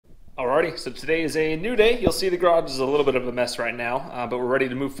Alrighty, so today is a new day. You'll see the garage is a little bit of a mess right now, but we're ready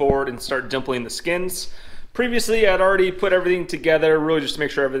to move forward and start dimpling the skins. Previously, I'd already put everything together, really just to make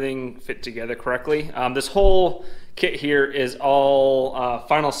sure everything fit together correctly. This whole kit here is all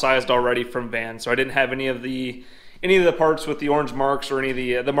final sized already from Van, so I didn't have any of the parts with the orange marks or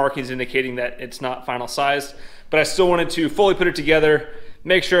any of the markings indicating that it's not final sized. But I still wanted to fully put it together,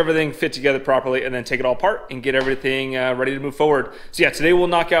 make sure everything fit together properly, and then take it all apart and get everything ready to move forward. So yeah, today we'll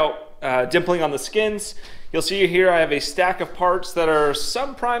knock out dimpling on the skins. You'll see here I have a stack of parts that are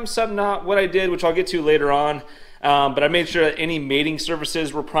some primed, some not. What I did, which I'll get to later on, but I made sure that any mating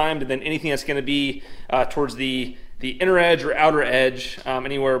surfaces were primed, and then anything that's going to be towards the inner edge or outer edge,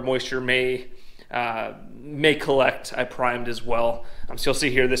 anywhere moisture may collect, I primed as well. So you'll see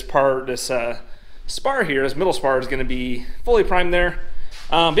here this part, this spar here, this middle spar is going to be fully primed there.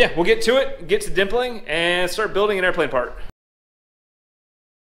 But yeah, we'll get to it, get to dimpling, and start building an airplane part.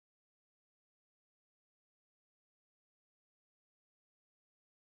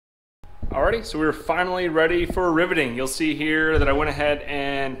 Alrighty, so we're finally ready for riveting. You'll see here that I went ahead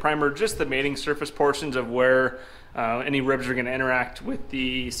and primered just the mating surface portions of where any ribs are going to interact with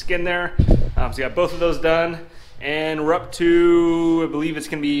the skin there. So you got both of those done, and we're up to, I believe it's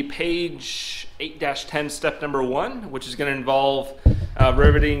going to be page 8-10, step number 1, which is going to involve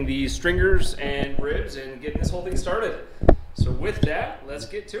riveting the stringers and ribs and getting this whole thing started. So with that, let's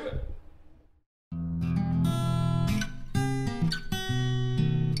get to it.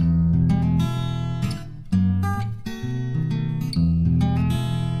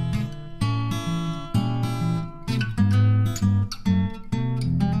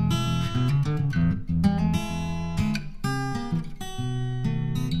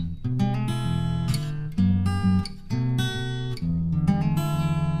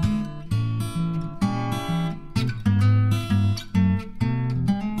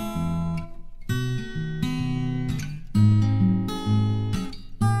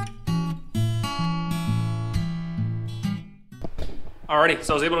 Alrighty,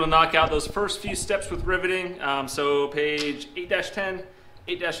 so I was able to knock out those first few steps with riveting. So page 8-10,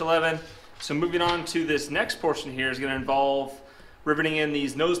 8-11. So moving on to this next portion here is going to involve riveting in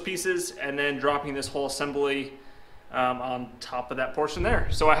these nose pieces and then dropping this whole assembly on top of that portion there.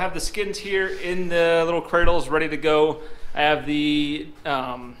 So I have the skins here in the little cradles ready to go. I have the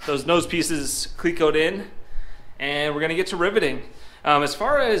those nose pieces clecoed in, and we're going to get to riveting. As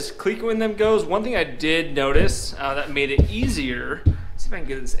far as clecoing them goes, one thing I did notice that made it easier, let's see if I can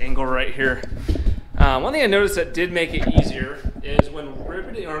get this angle right here. One thing I noticed that did make it easier is when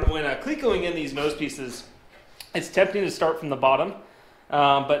riveting, or when clecoing in these nose pieces, it's tempting to start from the bottom,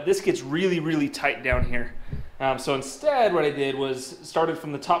 but this gets really, really tight down here. So instead what I did was started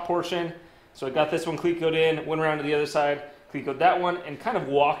from the top portion. So I got this one clecoed in, went around to the other side, clecoed that one, and kind of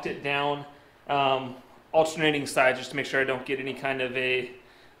walked it down alternating sides just to make sure I don't get any kind of a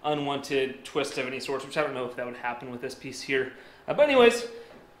unwanted twist of any sort, which I don't know if that would happen with this piece here. But anyways,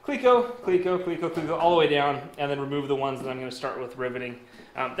 cleco, cleco, cleco, cleco, all the way down, and then remove the ones that I'm going to start with riveting.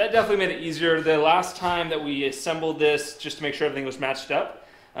 That definitely made it easier. The last time that we assembled this, just to make sure everything was matched up,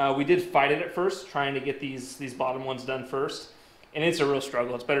 we did fight it at first, trying to get these bottom ones done first, and it's a real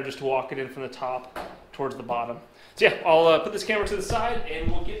struggle. It's better just to walk it in from the top towards the bottom. So yeah, I'll put this camera to the side, and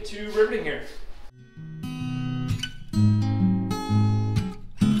we'll get to riveting here.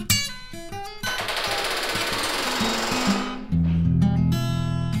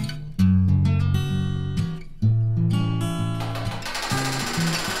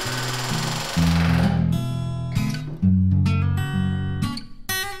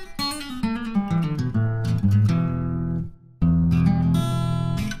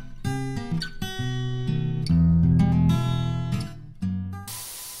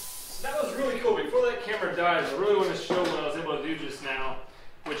 Dies, I really want to show what I was able to do just now,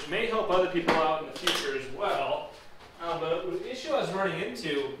 which may help other people out in the future as well. But the issue I was running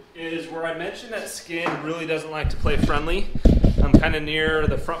into is where I mentioned that skin really doesn't like to play friendly. I'm kind of near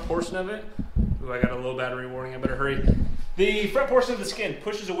the front portion of it. Ooh, I got a low battery warning, I better hurry. The front portion of the skin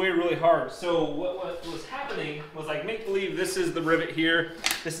pushes away really hard. So what was happening was, like, make believe this is the rivet here,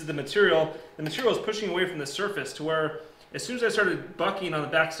 this is the material. The material is pushing away from the surface to where as soon as I started bucking on the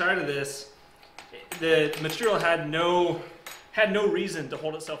back side of this, the material had no reason to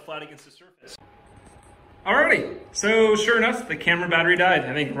hold itself flat against the surface. Alrighty, so sure enough, the camera battery died,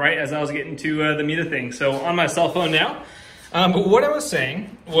 I think right as I was getting to the meat of things. So on my cell phone now. But what I was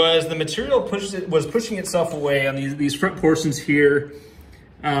saying was the material was pushing itself away on these front portions here.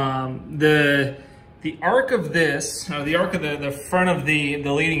 The arc of this, the arc of the front of the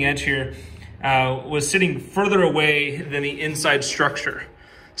leading edge here, was sitting further away than the inside structure.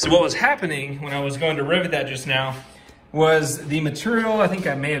 So what was happening when I was going to rivet that just now was the material, I think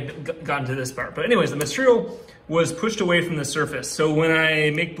I may have gotten to this part, but anyways, the material was pushed away from the surface. So when I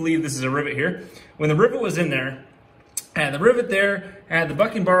make believe this is a rivet here, when the rivet was in there, I had the rivet there, I had the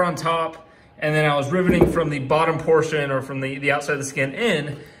bucking bar on top, and then I was riveting from the bottom portion or from the outside of the skin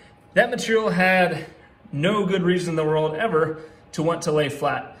in. That material had no good reason in the world ever to want to lay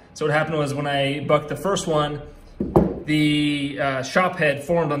flat. So what happened was when I bucked the first one, the shop head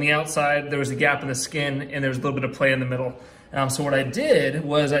formed on the outside, there was a gap in the skin, and there was a little bit of play in the middle. So what I did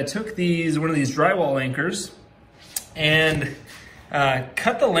was I took one of these drywall anchors and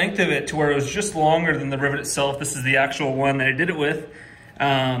cut the length of it to where it was just longer than the rivet itself. This is the actual one that I did it with.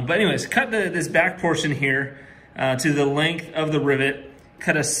 But anyways, cut this back portion here to the length of the rivet,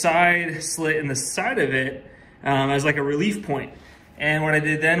 cut a side slit in the side of it as like a relief point. And what I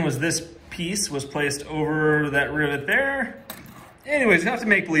did then was this piece was placed over that rivet there. Anyways, I have to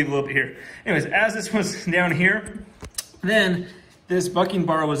make believe a little bit here. Anyways, as this was down here, then this bucking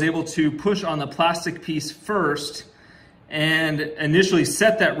bar was able to push on the plastic piece first and initially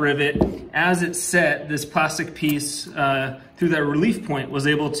set that rivet. As it set, this plastic piece through that relief point was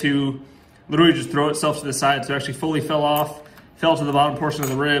able to literally just throw itself to the side. So it actually fully fell off, fell to the bottom portion of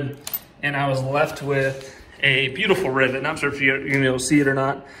the rib, and I was left with a beautiful rivet. Not sure if you're gonna be able to see it or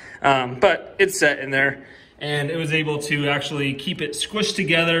not. But it's set in there, and it was able to actually keep it squished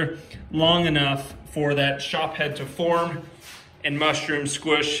together long enough for that shop head to form and mushroom,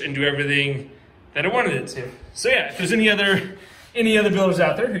 squish, and do everything that I wanted it to. So yeah, if there's any other builders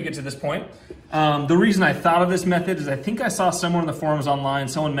out there who get to this point, the reason I thought of this method is I think I saw somewhere in the forums online,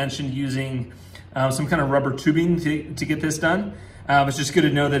 someone mentioned using some kind of rubber tubing to get this done. It's just good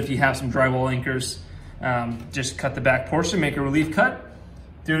to know that if you have some drywall anchors, just cut the back portion, make a relief cut,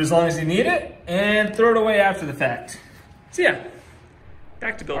 do it as long as you need it, and throw it away after the fact. So yeah,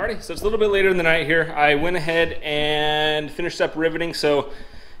 back to building. Alrighty, so it's a little bit later in the night here. I went ahead and finished up riveting. So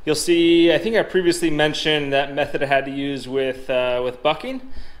you'll see, I think I previously mentioned that method I had to use with bucking.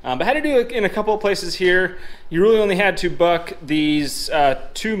 But I had to do it in a couple of places here. You really only had to buck these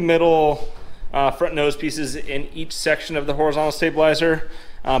two middle front nose pieces in each section of the horizontal stabilizer.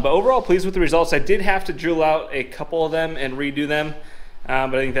 But overall, pleased with the results. I did have to drill out a couple of them and redo them.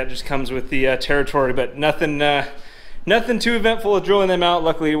 But I think that just comes with the territory, but nothing too eventful with drilling them out.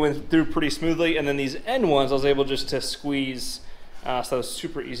 Luckily it went through pretty smoothly. And then these end ones I was able just to squeeze, so that was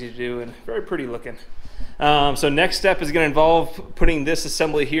super easy to do and very pretty looking. So next step is going to involve putting this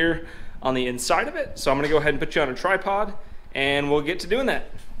assembly here on the inside of it. So I'm going to go ahead and put you on a tripod and we'll get to doing that.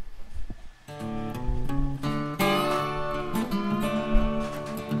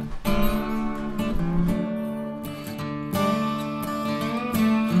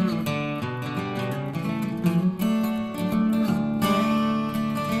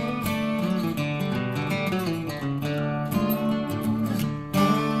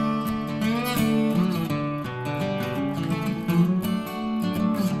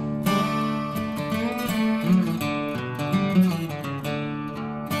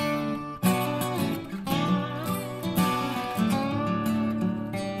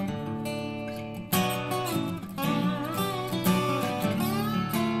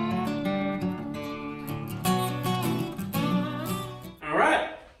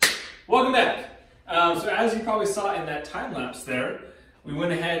 Welcome back. So as you probably saw in that time lapse there, we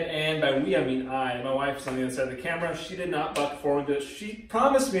went ahead and, by we I mean I, my wife is on the other side of the camera, she did not buck for me, but she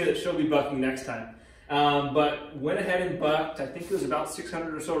promised me that she'll be bucking next time. But went ahead and bucked, I think it was about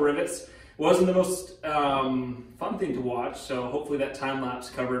 600 or so rivets. Wasn't the most fun thing to watch, so hopefully that time lapse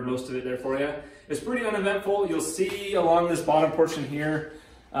covered most of it there for you. It's pretty uneventful. You'll see along this bottom portion here,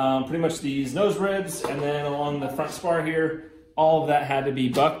 pretty much these nose ribs, and then along the front spar here, all of that had to be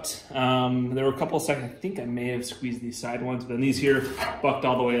bucked. There were a couple of seconds, I think I may have squeezed these side ones, but then these here bucked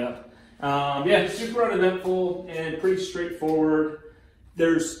all the way up. Yeah, super uneventful and pretty straightforward.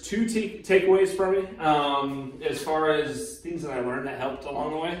 There's two takeaways from me as far as things that I learned that helped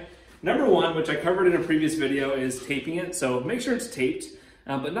along the way. Number one, which I covered in a previous video, is taping it. So make sure it's taped.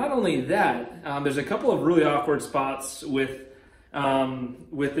 But not only that, there's a couple of really awkward spots with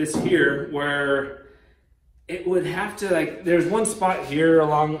this here where it would have to, like, there's one spot here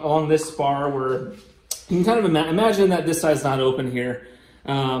along this spar where you can kind of imagine that this side's not open here,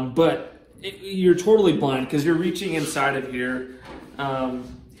 but you're totally blind because you're reaching inside of here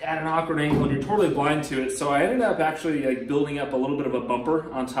at an awkward angle and you're totally blind to it. So I ended up actually like building up a little bit of a bumper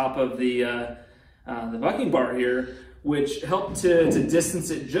on top of the bucking bar here, which helped to distance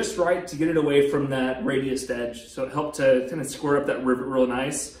it just right to get it away from that radius edge. So it helped to kind of square up that rivet real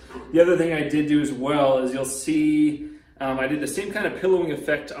nice. The other thing I did do as well is you'll see I did the same kind of pillowing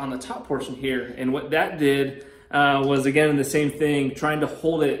effect on the top portion here. And what that did was, again, the same thing, trying to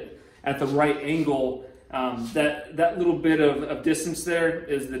hold it at the right angle. That little bit of distance there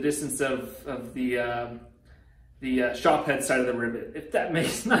is the distance of the shop head side of the rivet. If that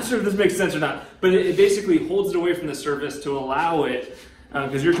makes, not sure if this makes sense or not, but it basically holds it away from the surface to allow it,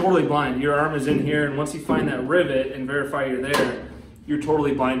 because you're totally blind. Your arm is in here, and once you find that rivet and verify you're there, you're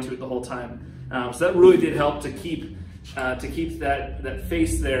totally blind to it the whole time. So that really did help to keep that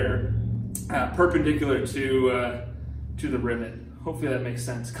face there perpendicular to the rivet. Hopefully that makes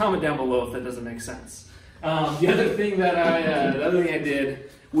sense. Comment down below if that doesn't make sense. The other thing that I did,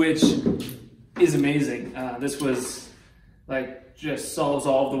 which is amazing, this was like just solves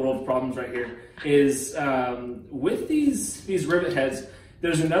all of the world's problems right here, is with these rivet heads.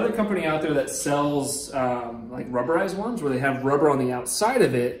 There's another company out there that sells like rubberized ones where they have rubber on the outside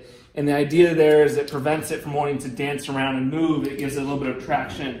of it, and the idea there is it prevents it from wanting to dance around and move. It gives it a little bit of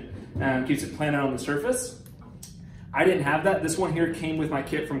traction and keeps it planted on the surface. I didn't have that. This one here came with my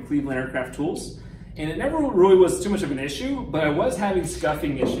kit from Cleveland Aircraft Tools, and it never really was too much of an issue, but I was having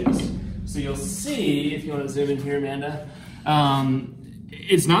scuffing issues. So you'll see, if you want to zoom in here, Amanda,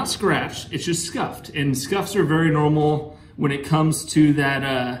 it's not scratched, it's just scuffed, and scuffs are very normal when it comes to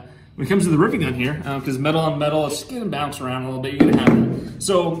that, when it comes to the rivet gun here, because metal on metal, it's gonna bounce around a little bit, you're gonna have that.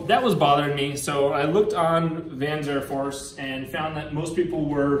 So that was bothering me, so I looked on Vans Air Force and found that most people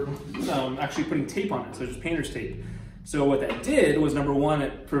were actually putting tape on it, so just painter's tape. So what that did was, number one,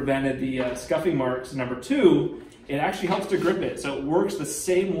 it prevented the scuffing marks. Number two, it actually helps to grip it. So it works the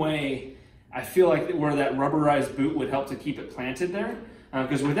same way, I feel like, where that rubberized boot would help to keep it planted there.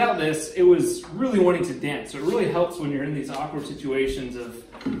 Because without this, it was really wanting to dance. So it really helps when you're in these awkward situations of,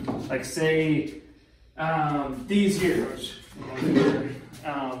 like, say, these here.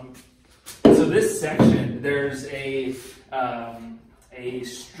 So this section, there's a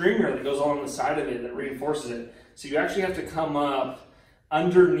stringer that goes along the side of it that reinforces it. So you actually have to come up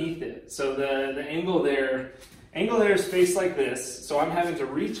underneath it. So the angle there is faced like this. So I'm having to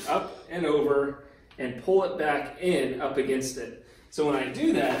reach up and over and pull it back in up against it. So when I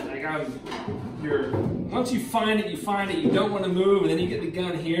do that, like once you find it, you don't want to move, and then you get the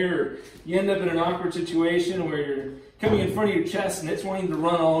gun here, or you end up in an awkward situation where you're coming in front of your chest and it's wanting to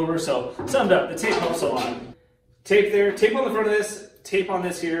run all over. So summed up, the tape helps a lot. Tape there, tape on the front of this, tape on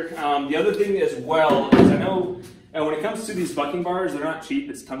this here. The other thing as well is, I know when it comes to these bucking bars, they're not cheap.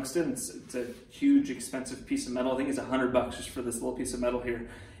 It's tungsten. It's a huge, expensive piece of metal. I think it's $100 just for this little piece of metal here.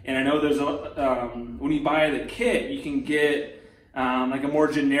 And I know there's when you buy the kit, you can get like a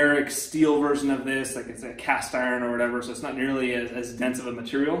more generic steel version of this, like it's a cast iron or whatever, so it's not nearly as dense of a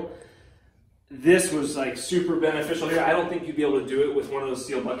material. This was like super beneficial here. I don't think you'd be able to do it with one of those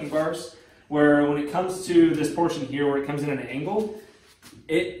steel bucking bars, where when it comes to this portion here where it comes in at an angle,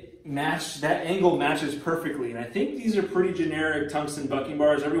 that angle matches perfectly. And I think these are pretty generic tungsten bucking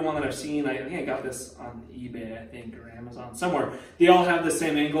bars. Every one that I've seen, I think I got this on eBay, I think, or Amazon, somewhere. They all have the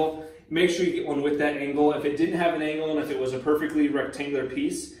same angle. Make sure you get one with that angle. If it didn't have an angle, and if it was a perfectly rectangular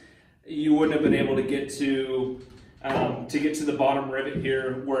piece, you wouldn't have been able to get to the bottom rivet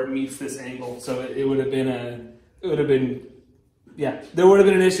here where it meets this angle. So there would have been an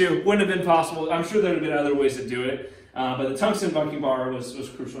issue. Wouldn't have been possible. I'm sure there would have been other ways to do it. But the tungsten bucking bar was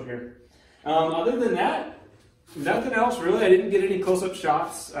crucial here. Other than that, nothing else really. I didn't get any close-up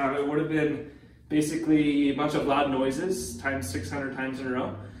shots. It would have been basically a bunch of loud noises times 600 times in a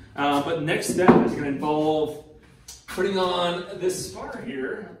row. But the next step is going to involve putting on this spar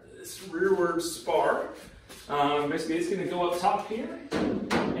here, this rearward spar. Basically, it's going to go up top here,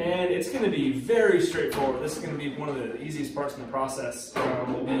 and it's going to be very straightforward. This is going to be one of the easiest parts in the process.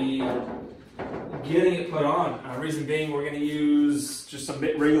 Will be getting it put on. Reason being, we're going to use just some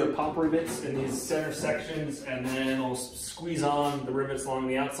regular pop rivets in these center sections, and then we'll squeeze on the rivets along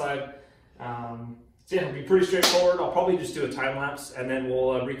the outside. So yeah, it'll be pretty straightforward. I'll probably just do a time lapse, and then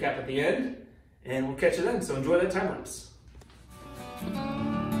we'll recap at the end, and we'll catch you then. So enjoy that time lapse.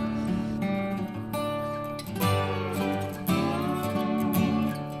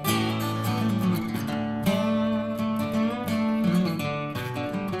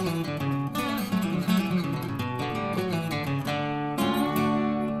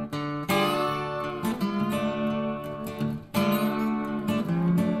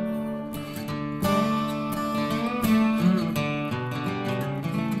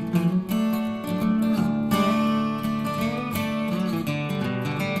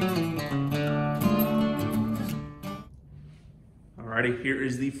 Alrighty, here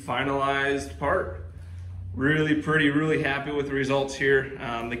is the finalized part. Really pretty, really happy with the results here.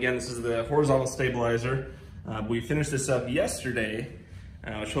 Again, this is the horizontal stabilizer. We finished this up yesterday,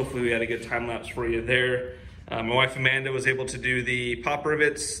 which hopefully we had a good time lapse for you there. My wife Amanda was able to do the pop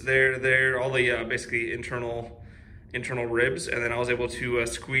rivets there, all the basically internal ribs, and then I was able to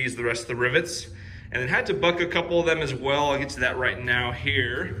squeeze the rest of the rivets, and then had to buck a couple of them as well. I'll get to that right now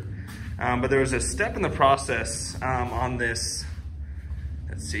here. But there was a step in the process on this.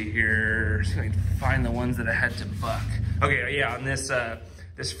 Let's see here, so I can find the ones that I had to buck. Okay, yeah, on this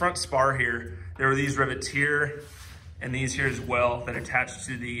this front spar here, there were these rivets here and these here as well that attached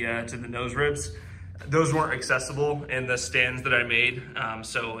to the nose ribs. Those weren't accessible in the stands that I made.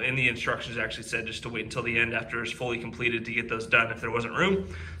 So in the instructions it actually said just to wait until the end after it's fully completed to get those done if there wasn't room.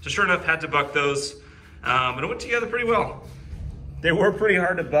 So sure enough, had to buck those, but it went together pretty well. They were pretty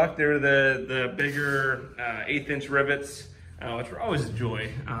hard to buck. They were the bigger 1/8 inch rivets, which were always a joy,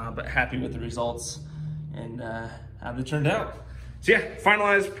 but happy with the results and how they turned out. So yeah,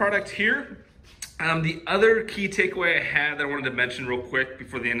 finalized product here. The other key takeaway I had that I wanted to mention real quick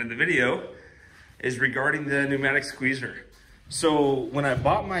before the end of the video is regarding the pneumatic squeezer. So when I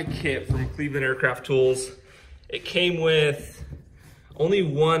bought my kit from Cleveland Aircraft Tools, it came with only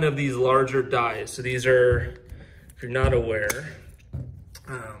one of these larger dies. So these are, if you're not aware,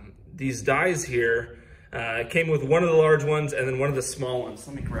 these dies here came with one of the large ones and then one of the small ones.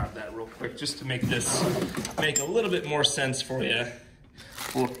 Let me grab that real quick just to make this make a little bit more sense for you.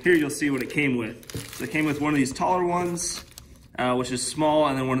 Well, here you'll see what it came with. So it came with one of these taller ones, which is small,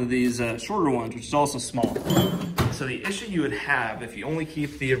 and then one of these shorter ones, which is also small. So the issue you would have if you only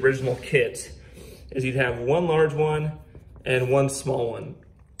keep the original kit is you'd have one large one and one small one.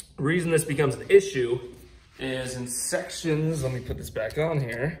 The reason this becomes an issue is in sections, let me put this back on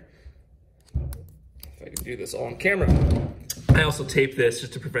here, if I can do this all on camera. I also tape this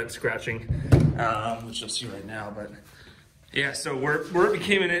just to prevent scratching, which you'll see right now, but yeah, so where it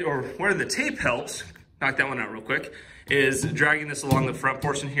became where the tape helps, knock that one out real quick, is dragging this along the front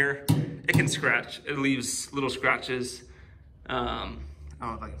portion here. It can scratch, it leaves little scratches. I don't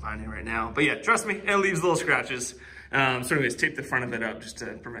know if I can find it right now, but yeah, trust me, it leaves little scratches. So anyways, tape the front of it up just to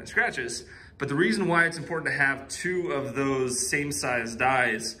prevent scratches. But the reason why it's important to have two of those same size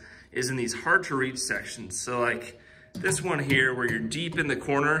dies is in these hard to reach sections. So like this one here where you're deep in the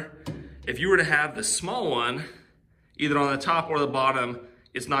corner, if you were to have the small one, either on the top or the bottom,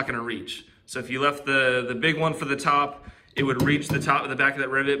 it's not gonna reach. So if you left the big one for the top, it would reach the top of the back of that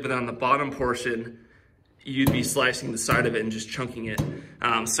rivet, but on the bottom portion, you'd be slicing the side of it and just chunking it.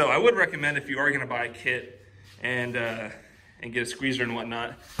 So I would recommend if you are gonna buy a kit and get a squeezer and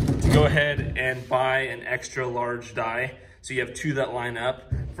whatnot, to go ahead and buy an extra large die. So you have two that line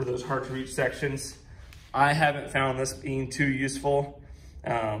up for those hard to reach sections. I haven't found this being too useful.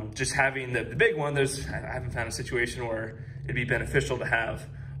 Just having the big one, I haven't found a situation where it'd be beneficial to have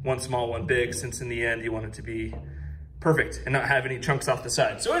one small, one big, since in the end you want it to be perfect and not have any chunks off the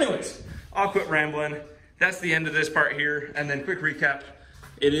side. So anyways, I'll quit rambling. That's the end of this part here. And then quick recap,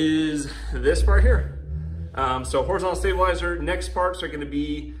 it is this part here. So horizontal stabilizer, next parts are gonna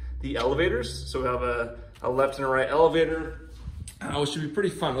be the elevators. So we have a left and a right elevator, which should be pretty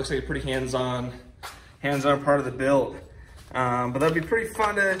fun. Looks like a pretty hands-on part of the build. But that'd be pretty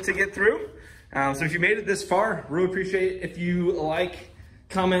fun to get through. So if you made it this far, really appreciate it if you like,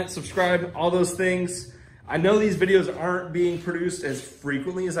 comment, subscribe, all those things. I know these videos aren't being produced as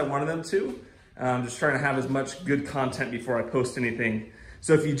frequently as I wanted them to. I'm just trying to have as much good content before I post anything.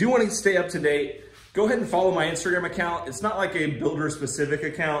 So if you do want to stay up to date, go ahead and follow my Instagram account. It's not like a builder specific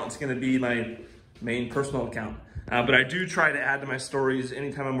account. It's gonna be my main personal account. But I do try to add to my stories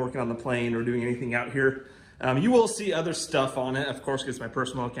anytime I'm working on the plane or doing anything out here. You will see other stuff on it, of course, because it's my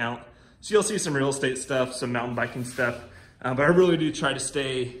personal account. So you'll see some real estate stuff, some mountain biking stuff. But I really do try to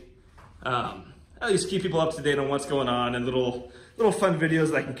stay, at least keep people up to date on what's going on and little fun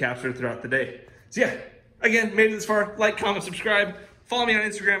videos that I can capture throughout the day. So yeah, again, made it this far, like, comment, subscribe. Follow me on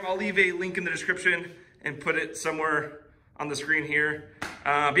Instagram. I'll leave a link in the description and put it somewhere on the screen here.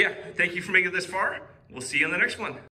 But yeah, thank you for making it this far. We'll see you on the next one.